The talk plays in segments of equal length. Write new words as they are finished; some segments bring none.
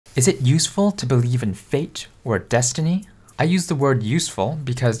Is it useful to believe in fate or destiny? I use the word useful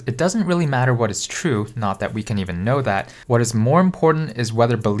because it doesn't really matter what is true, not that we can even know that. What is more important is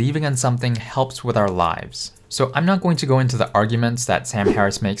whether believing in something helps with our lives. So I'm not going to go into the arguments that Sam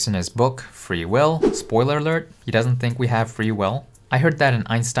Harris makes in his book, Free Will. Spoiler alert, he doesn't think we have free will. I heard that in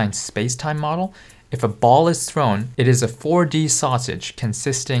Einstein's space-time model, if a ball is thrown, it is a 4D sausage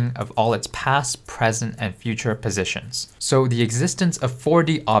consisting of all its past, present, and future positions. So the existence of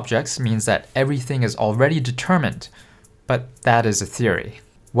 4D objects means that everything is already determined, but that is a theory.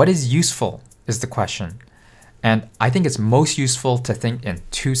 What is useful is the question, and I think it's most useful to think in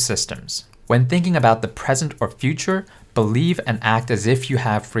two systems. When thinking about the present or future, believe and act as if you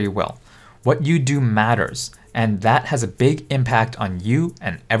have free will. What you do matters, and that has a big impact on you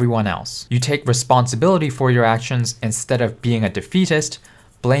and everyone else. You take responsibility for your actions instead of being a defeatist,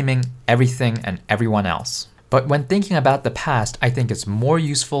 blaming everything and everyone else. But when thinking about the past, I think it's more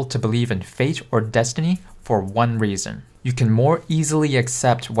useful to believe in fate or destiny for one reason. You can more easily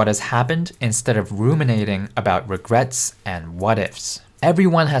accept what has happened instead of ruminating about regrets and what ifs.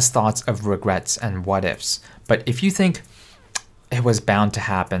 Everyone has thoughts of regrets and what ifs, but if you think, it was bound to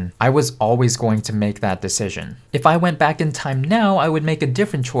happen, I was always going to make that decision. If I went back in time now, I would make a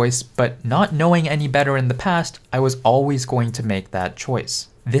different choice, but not knowing any better in the past, I was always going to make that choice.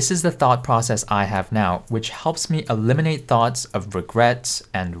 This is the thought process I have now, which helps me eliminate thoughts of regrets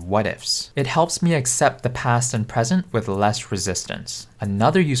and what ifs. It helps me accept the past and present with less resistance.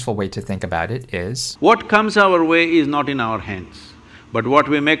 Another useful way to think about it is, what comes our way is not in our hands, but what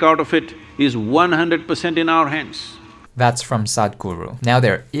we make out of it is 100% in our hands. That's from Sadhguru. Now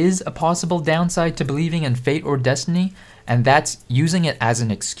there is a possible downside to believing in fate or destiny, and that's using it as an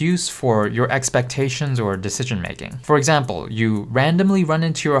excuse for your expectations or decision making. For example, you randomly run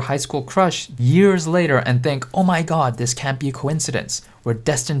into your high school crush years later and think, oh my god, this can't be a coincidence. We're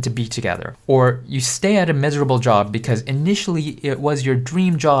destined to be together. Or you stay at a miserable job because initially it was your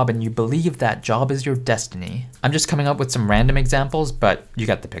dream job and you believe that job is your destiny. I'm just coming up with some random examples, but you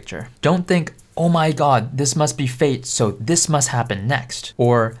get the picture. Don't think, oh my god, this must be fate, so this must happen next.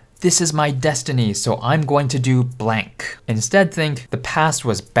 Or, this is my destiny, so I'm going to do blank. Instead think, the past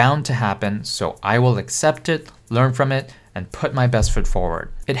was bound to happen, so I will accept it, learn from it, and put my best foot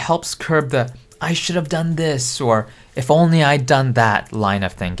forward. It helps curb the, I should have done this, or if only I'd done that line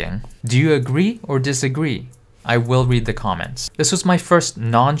of thinking. Do you agree or disagree? I will read the comments. This was my first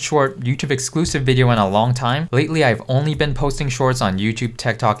non-short YouTube exclusive video in a long time. Lately, I've only been posting shorts on YouTube,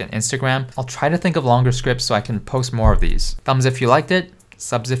 TikTok, and Instagram. I'll try to think of longer scripts so I can post more of these. Thumbs if you liked it,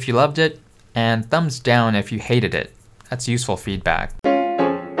 subs if you loved it, and thumbs down if you hated it. That's useful feedback.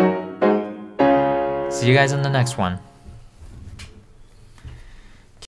 See you guys in the next one.